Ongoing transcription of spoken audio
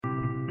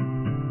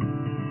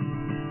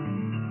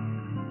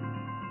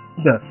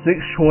the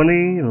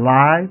 620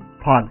 Live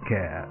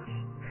Podcast,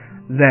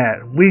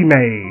 that we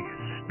may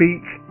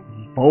speak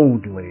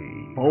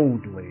boldly.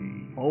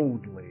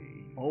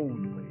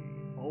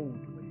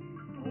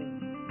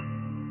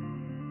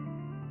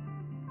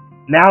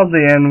 Now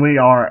then, we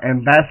are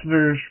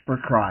ambassadors for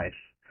Christ,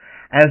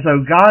 as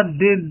though God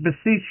did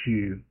beseech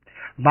you.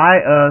 By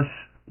us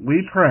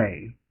we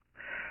pray,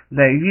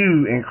 that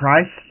you in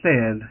Christ's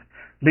stead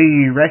be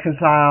ye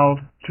reconciled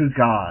to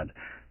God.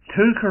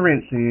 2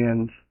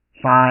 Corinthians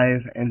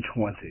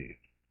 5:20.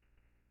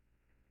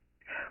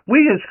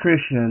 We as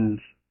Christians,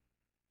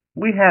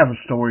 we have a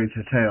story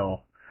to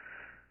tell.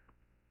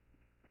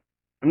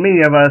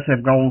 Many of us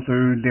have gone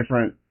through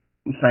different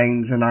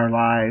things in our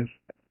lives.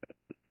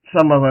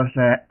 Some of us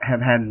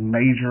have had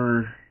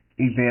major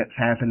events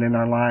happen in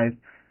our lives.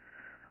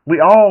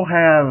 We all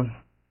have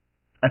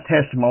a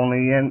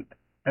testimony, and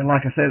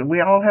like I said,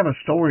 we all have a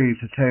story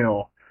to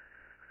tell.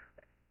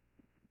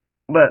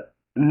 But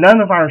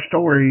none of our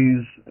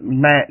stories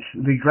match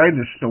the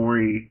greatest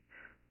story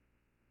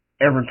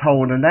ever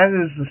told, and that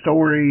is the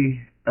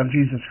story of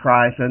Jesus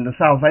Christ and the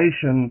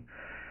salvation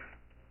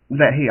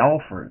that He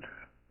offered.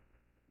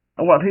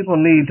 And what people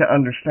need to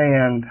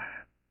understand,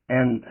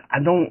 and I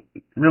don't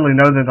really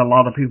know that a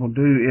lot of people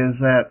do, is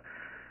that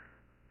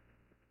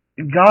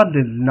God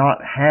did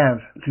not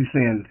have to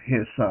send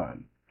His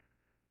Son.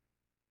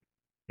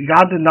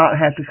 God did not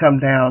have to come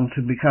down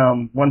to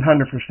become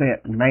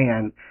 100%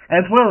 man,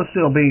 as well as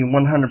still being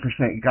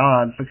 100%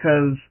 God,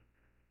 because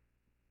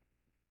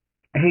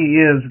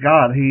He is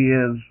God. He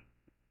is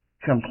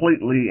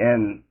completely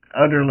and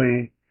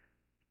utterly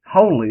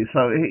holy,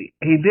 so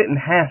He didn't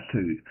have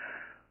to,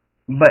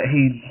 but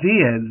He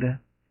did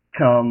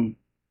come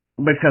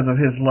because of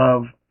His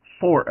love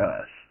for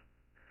us.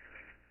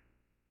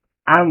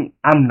 I'm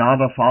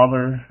not a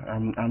father.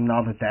 I'm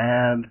not a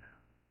dad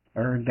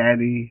or a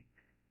daddy,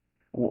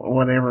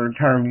 whatever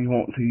term you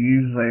want to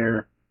use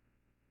there.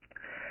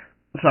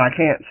 So I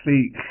can't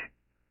speak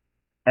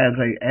as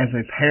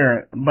a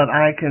parent, but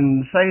I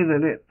can say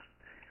that it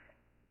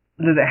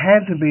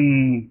had to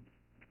be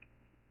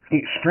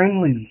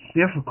extremely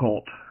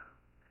difficult,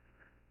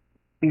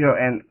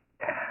 and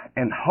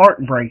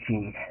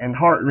heartbreaking and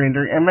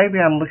heart-rending. And maybe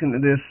I'm looking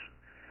at this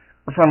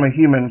from a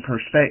human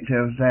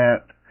perspective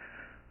that,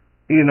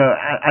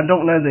 I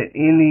don't know that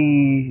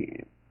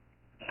any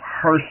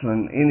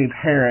person, any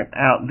parent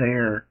out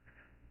there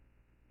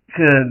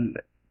could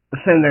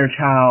send their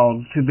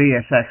child to be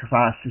a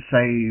sacrifice to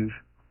save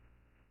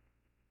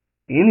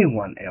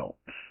anyone else.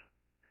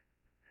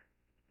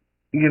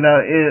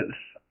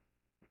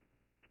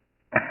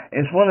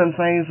 It's one of the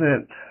things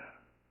that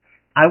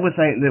I would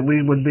think that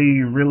we would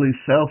be really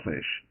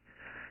selfish.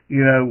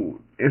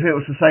 If it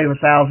was to save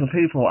 1,000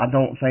 people, I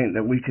don't think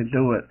that we could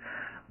do it.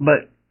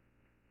 But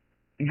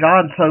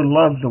God so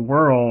loved the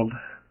world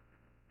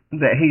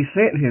that He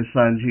sent His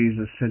Son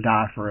Jesus to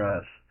die for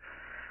us.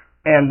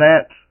 And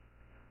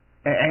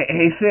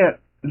He sent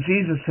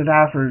Jesus to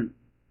die for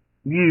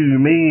you,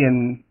 me,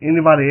 and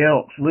anybody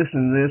else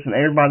listening to this, and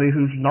everybody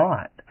who's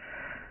not.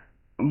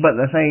 But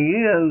the thing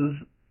is,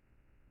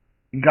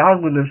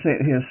 God would have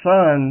sent His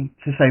Son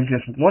to save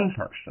just one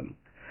person.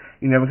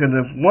 Because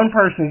if one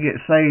person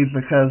gets saved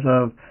because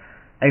of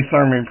a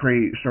sermon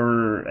preached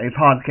or a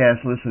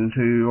podcast listened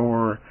to,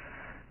 or,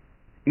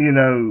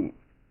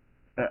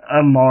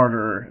 a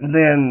martyr,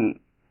 then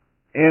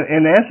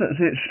in essence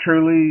it's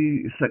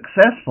truly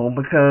successful,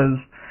 because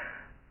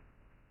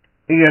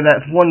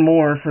that's one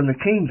more for the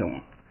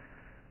kingdom.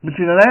 But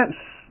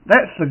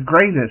that's the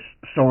greatest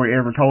story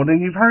ever told,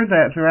 and you've heard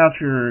that throughout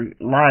your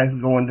life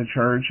going to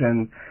church,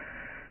 and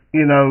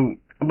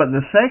but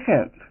the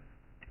second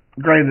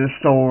greatest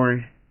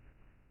story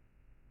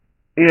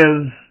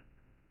is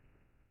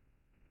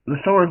the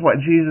story of what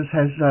Jesus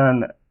has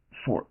done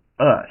for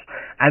us.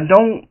 I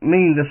don't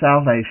mean the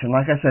salvation.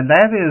 Like I said,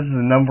 that is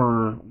the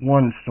number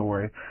one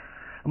story.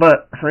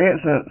 But, for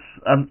instance,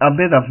 a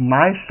bit of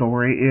my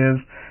story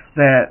is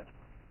that,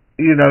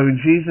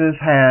 Jesus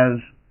has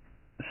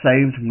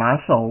saved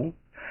my soul.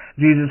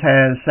 Jesus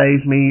has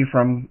saved me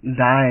from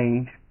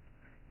dying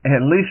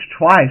at least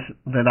twice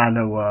that I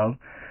know of.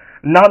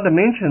 Not to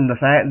mention the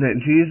fact that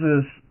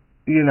Jesus,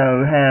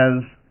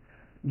 has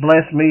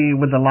blessed me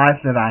with the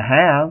life that I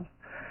have.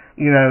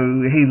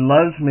 He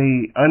loves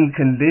me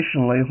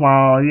unconditionally,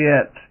 while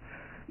yet,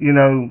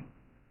 there's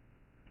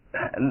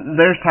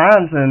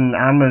times, and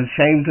I'm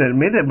ashamed to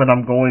admit it, but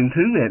I'm going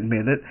to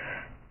admit it,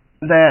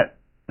 that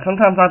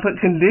sometimes I put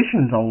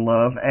conditions on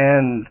love,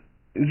 and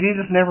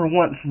Jesus never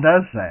once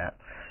does that.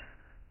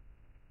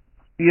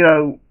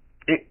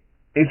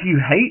 If you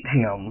hate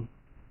Him,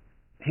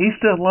 He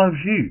still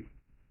loves you.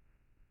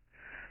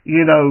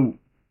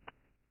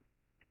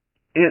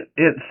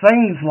 It's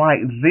things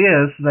like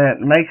this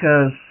that make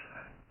us,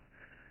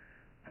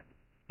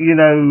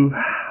 I'm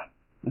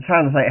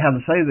trying to think how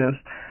to say this,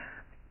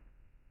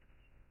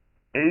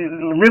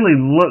 really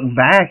look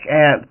back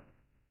at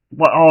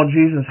what all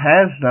Jesus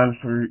has done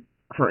for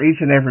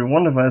each and every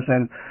one of us,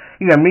 and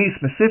me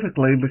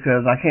specifically,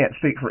 because I can't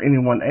speak for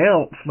anyone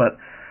else, but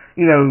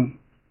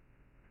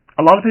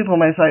a lot of people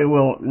may say,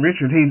 well,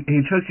 Richard,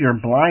 he took your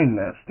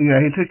blindness. He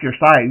took your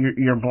sight.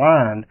 You're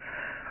blind.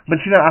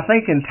 But, I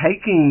think in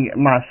taking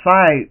my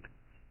sight,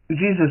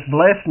 Jesus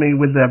blessed me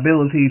with the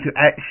ability to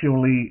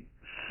actually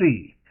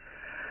see.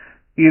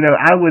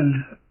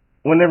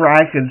 Whenever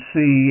I could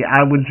see,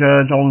 I would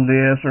judge on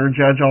this or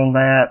judge on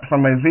that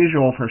from a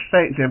visual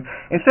perspective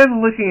instead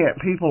of looking at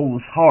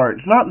people's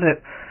hearts. Not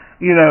that,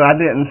 I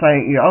didn't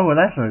think, oh, well,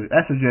 that's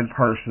a good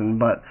person,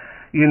 but,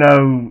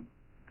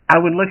 I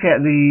would look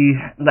at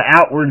the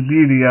outward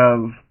beauty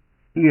of,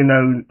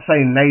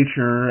 say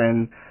nature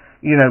and,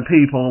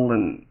 people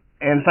and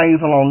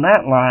things along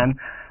that line.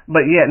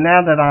 But yet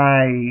now that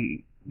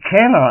I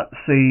cannot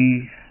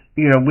see,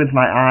 with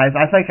my eyes,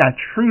 I think I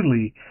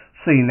truly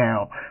see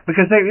now,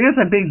 because there is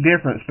a big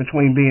difference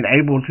between being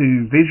able to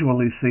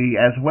visually see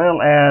as well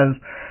as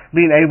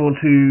being able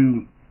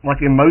to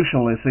like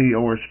emotionally see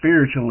or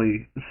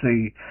spiritually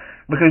see,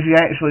 because you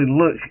actually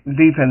look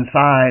deep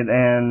inside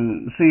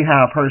and see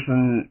how a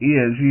person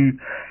is. You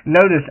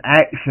notice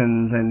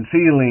actions and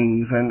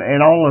feelings and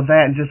all of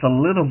that just a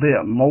little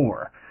bit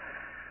more.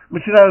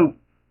 But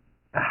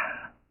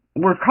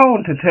we're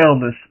called to tell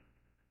this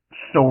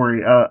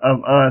story of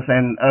us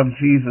and of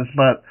Jesus,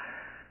 but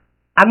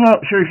I'm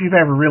not sure if you've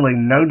ever really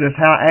noticed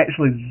how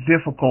actually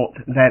difficult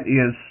that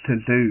is to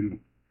do.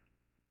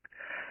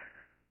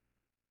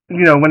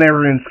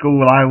 Whenever in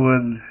school I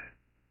would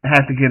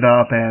have to get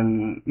up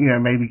and,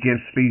 maybe give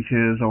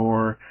speeches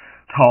or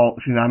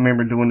talks. I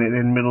remember doing it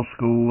in middle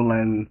school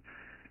and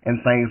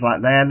things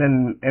like that,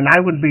 and I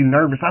would be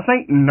nervous. I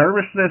think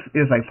nervousness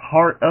is a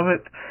part of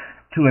it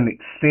to an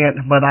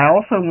extent, but I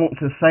also want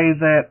to say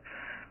that,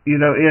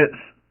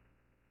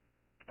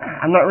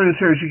 I'm not really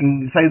sure if you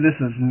can say this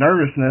is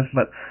nervousness,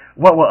 but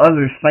what will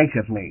others think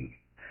of me?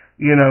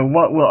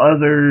 What will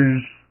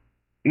others,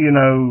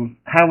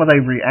 how will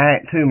they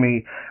react to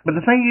me? But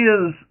the thing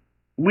is,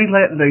 we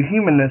let the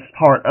humanist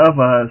part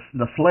of us,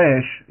 the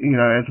flesh,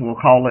 as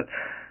we'll call it,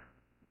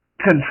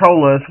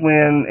 control us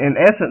when, in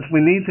essence,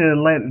 we need to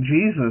let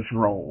Jesus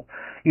roll.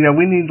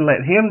 We need to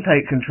let him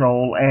take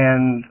control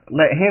and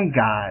let him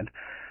guide.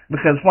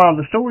 Because while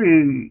the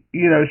story,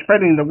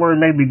 spreading the word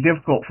may be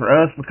difficult for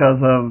us because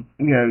of,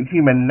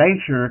 human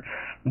nature,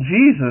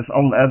 Jesus,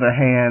 on the other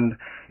hand,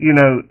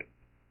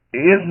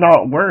 is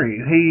not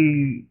worried.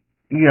 He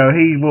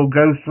will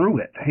go through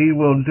it. He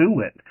will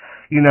do it.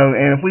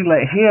 And if we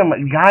let him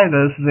guide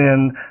us,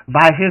 then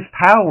by his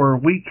power,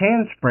 we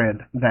can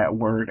spread that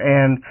word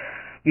and,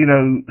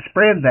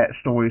 spread that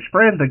story,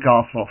 spread the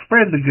gospel,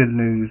 spread the good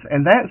news.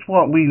 And that's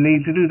what we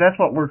need to do. That's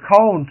what we're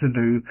called to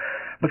do.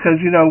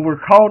 Because,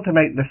 we're called to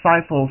make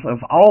disciples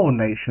of all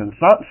nations,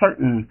 not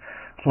certain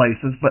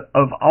places, but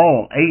of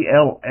all,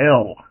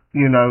 A-L-L,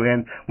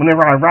 and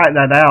whenever I write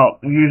that out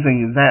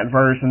using that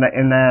verse and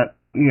that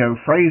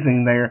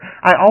phrasing there,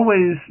 I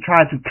always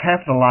try to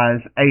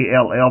capitalize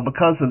A-L-L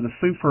because of the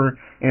super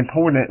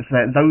importance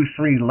that those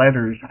three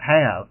letters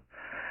have.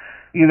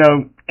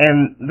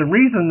 And the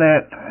reason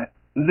that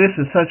this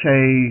is such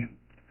a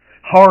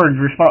hard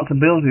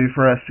responsibility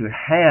for us to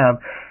have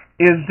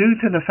is due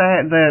to the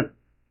fact that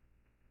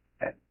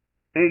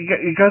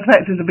it goes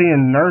back to the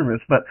being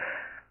nervous, but,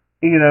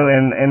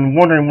 and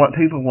wondering what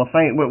people will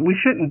think, but we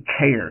shouldn't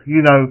care.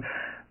 The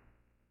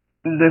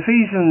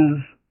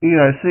Ephesians,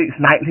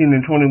 6:19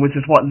 and 20, which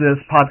is what this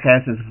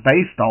podcast is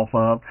based off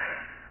of,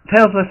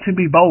 tells us to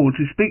be bold,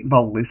 to speak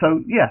boldly.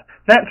 So, yeah,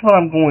 that's what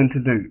I'm going to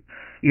do.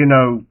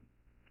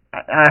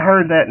 I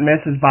heard that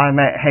message by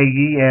Matt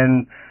Hagee,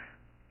 and,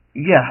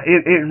 yeah,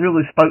 it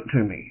really spoke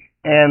to me.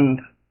 And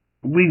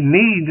we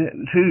need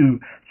to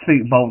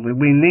speak boldly.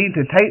 We need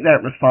to take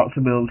that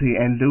responsibility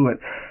and do it.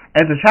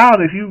 As a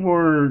child, if you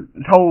were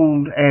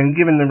told and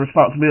given the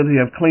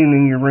responsibility of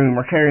cleaning your room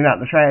or carrying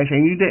out the trash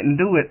and you didn't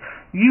do it,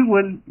 you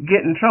would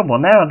get in trouble.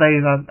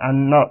 Nowadays,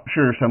 I'm not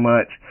sure so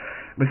much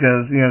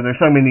because,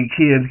 there's so many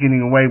kids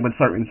getting away with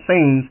certain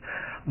things.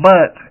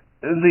 But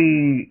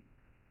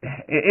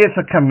it's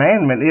a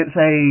commandment. It's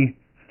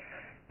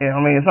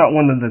not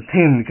one of the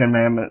 10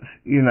 commandments,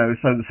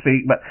 so to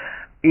speak, but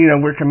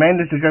we're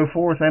commanded to go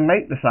forth and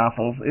make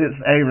disciples. It's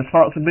a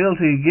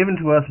responsibility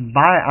given to us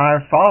by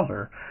our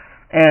Father.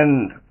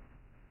 And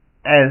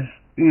as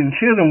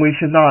children, we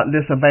should not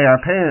disobey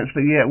our parents,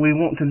 but yet we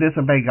want to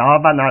disobey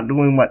God by not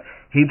doing what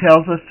He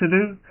tells us to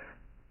do.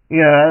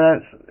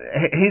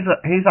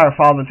 He's our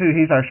Father too.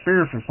 He's our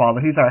spiritual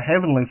Father. He's our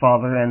heavenly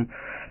Father, and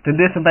to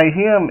disobey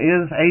Him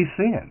is a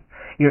sin.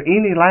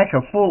 Any lack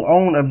of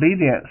full-on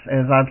obedience,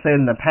 as I've said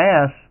in the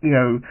past,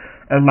 in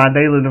my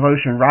daily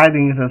devotion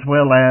writings as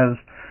well as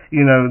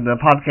the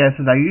podcast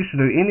that I used to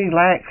do, any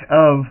lack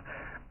of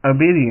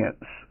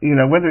obedience,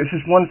 whether it's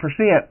just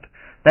 1%,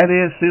 that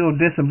is still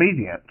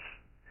disobedience.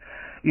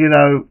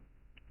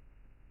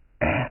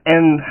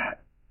 And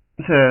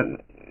to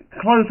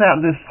close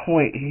out this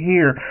point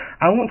here,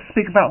 I want to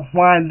speak about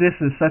why this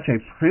is such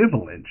a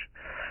privilege.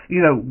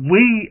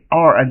 We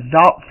are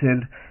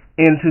adopted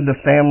into the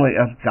family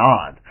of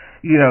God.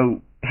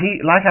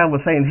 He, like I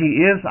was saying,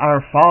 He is our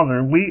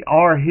Father. We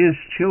are His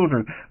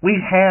children. We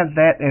have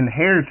that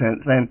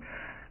inheritance, and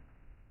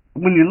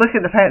when you look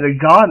at the fact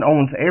that God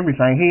owns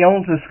everything, He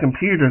owns this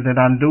computer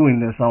that I'm doing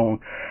this on.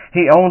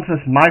 He owns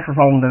this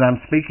microphone that I'm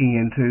speaking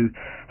into.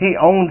 He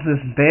owns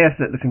this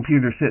desk that the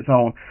computer sits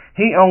on.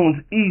 He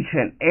owns each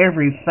and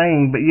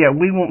everything, but yet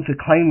we want to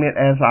claim it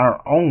as our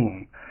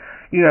own.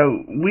 You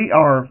know, we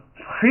are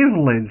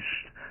privileged,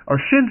 or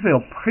should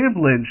feel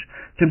privileged,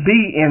 to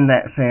be in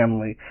that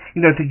family.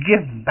 You know, to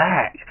give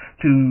back,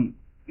 to,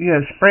 you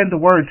know, spread the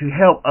word, to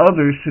help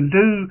others, to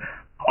do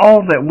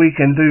all that we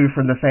can do for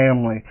the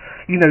family.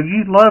 You know,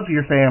 you love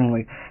your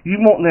family.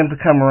 You want them to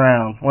come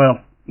around. Well,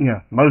 you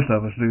know, most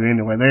of us do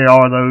anyway. There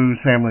are those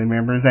family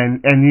members, and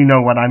you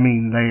know what I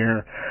mean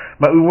there.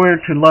 But we're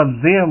to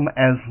love them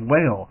as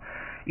well.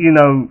 You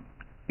know,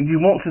 you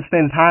want to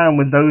spend time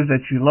with those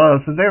that you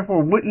love, so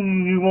therefore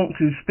wouldn't you want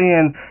to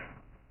spend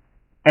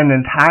an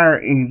entire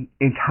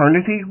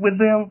eternity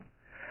with them?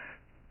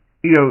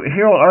 You know,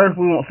 here on earth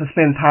we want to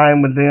spend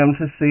time with them,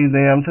 to see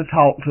them, to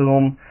talk to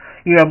them,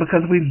 you know,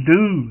 because we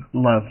do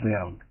love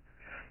them.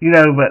 You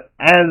know, but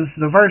as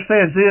the verse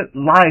says,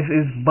 life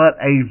is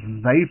but a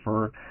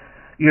vapor.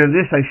 You know,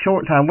 this is a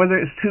short time. Whether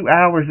it's 2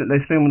 hours that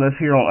they spend with us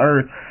here on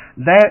earth,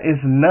 that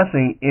is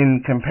nothing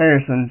in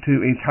comparison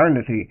to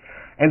eternity.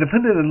 And to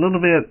put it a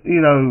little bit, you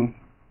know,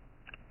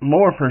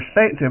 more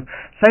perspective,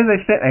 say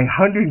they spent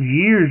 100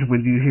 years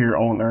with you here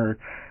on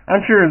earth. I'm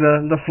sure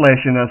the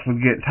flesh in us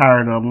would get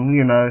tired of them,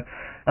 you know.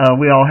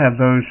 We all have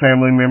those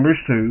family members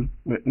too,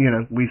 but, you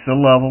know, we still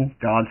love them.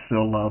 God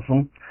still loves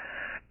them,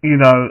 you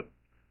know.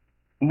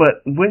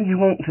 But when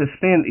you want to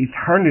spend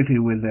eternity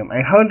with them,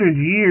 100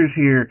 years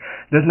here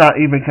does not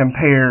even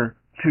compare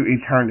to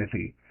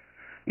eternity.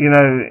 You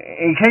know,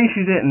 in case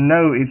you didn't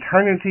know,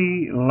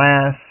 eternity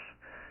lasts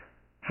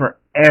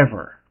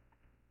forever.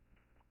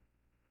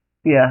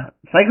 Yeah,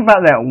 think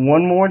about that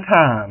one more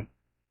time.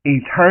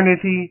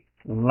 Eternity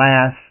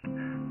lasts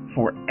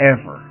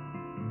forever.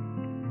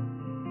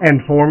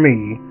 And for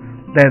me,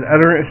 that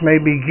utterance may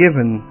be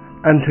given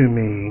unto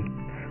me,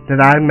 that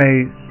I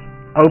may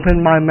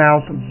open my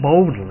mouth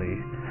boldly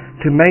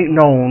to make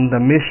known the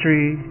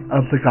mystery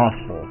of the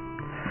gospel,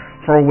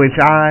 for which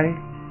I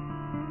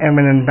am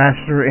an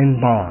ambassador in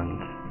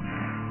bonds,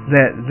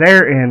 that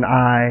therein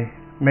I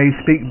may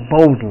speak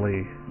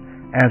boldly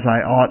as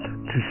I ought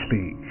to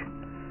speak.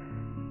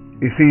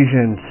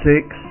 Ephesians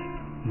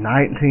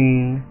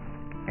 6:19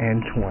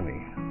 and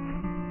 20.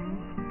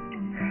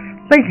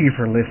 Thank you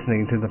for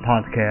listening to the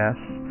podcast.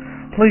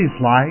 Please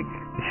like,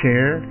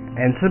 share,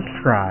 and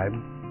subscribe.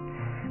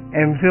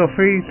 And feel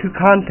free to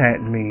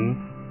contact me,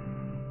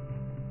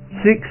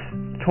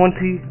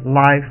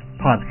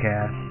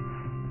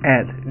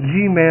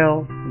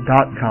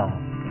 620lifepodcast@gmail.com.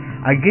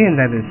 Again,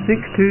 that is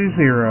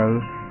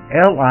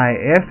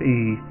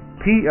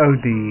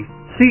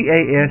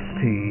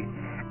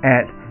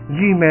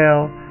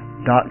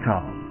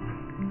 620lifepodcast@gmail.com.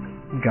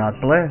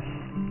 God bless.